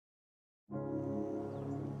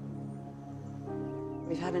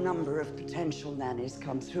We've had a number of potential nannies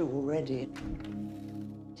come through already.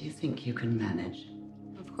 Do you think you can manage?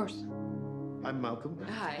 Of course. I'm Malcolm.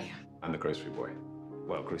 Hi. I'm the grocery boy.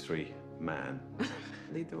 Well, grocery man.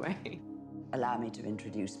 Lead the way. Allow me to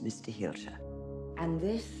introduce Mr. Hilscher. And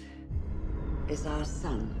this is our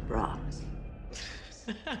son, Brahms.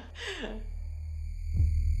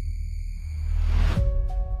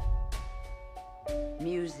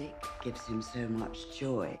 Music gives him so much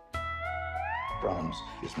joy. Brahms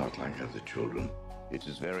is not like other children. It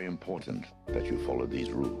is very important that you follow these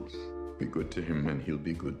rules. Be good to him and he'll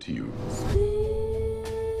be good to you.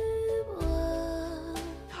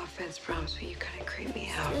 No offense, Brahms, but you kind of creep me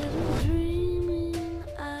out.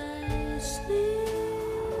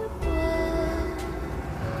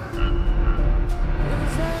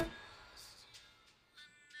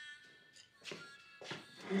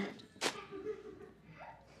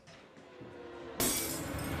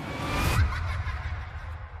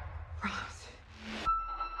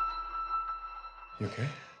 You okay?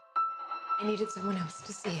 I needed someone else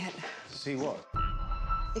to see it. See what?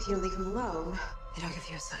 If you leave him alone, then I'll give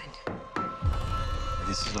you a sign.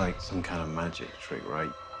 This is like some kind of magic trick,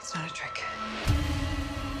 right? It's not a trick.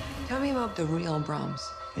 Tell me about the real Brahms.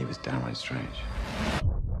 He was downright strange.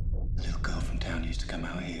 A little girl from town used to come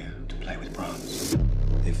out here to play with Brahms.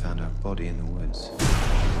 They found her body in the woods.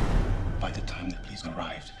 By the time the police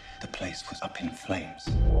arrived, the place was up in flames.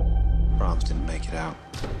 Brahms didn't make it out.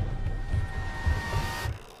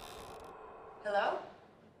 Hello?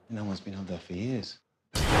 No one's been up there for years.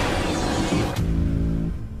 You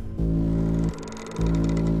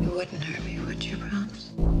wouldn't hurt me, would you,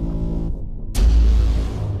 Brahms?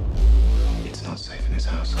 It's not safe in this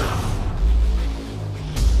house.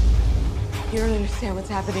 You don't understand what's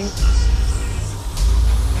happening.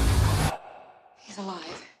 He's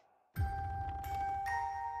alive.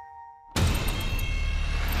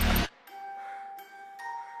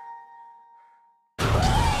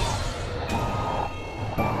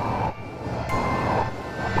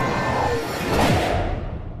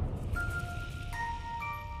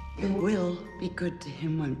 You will be good to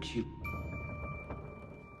him, won't you?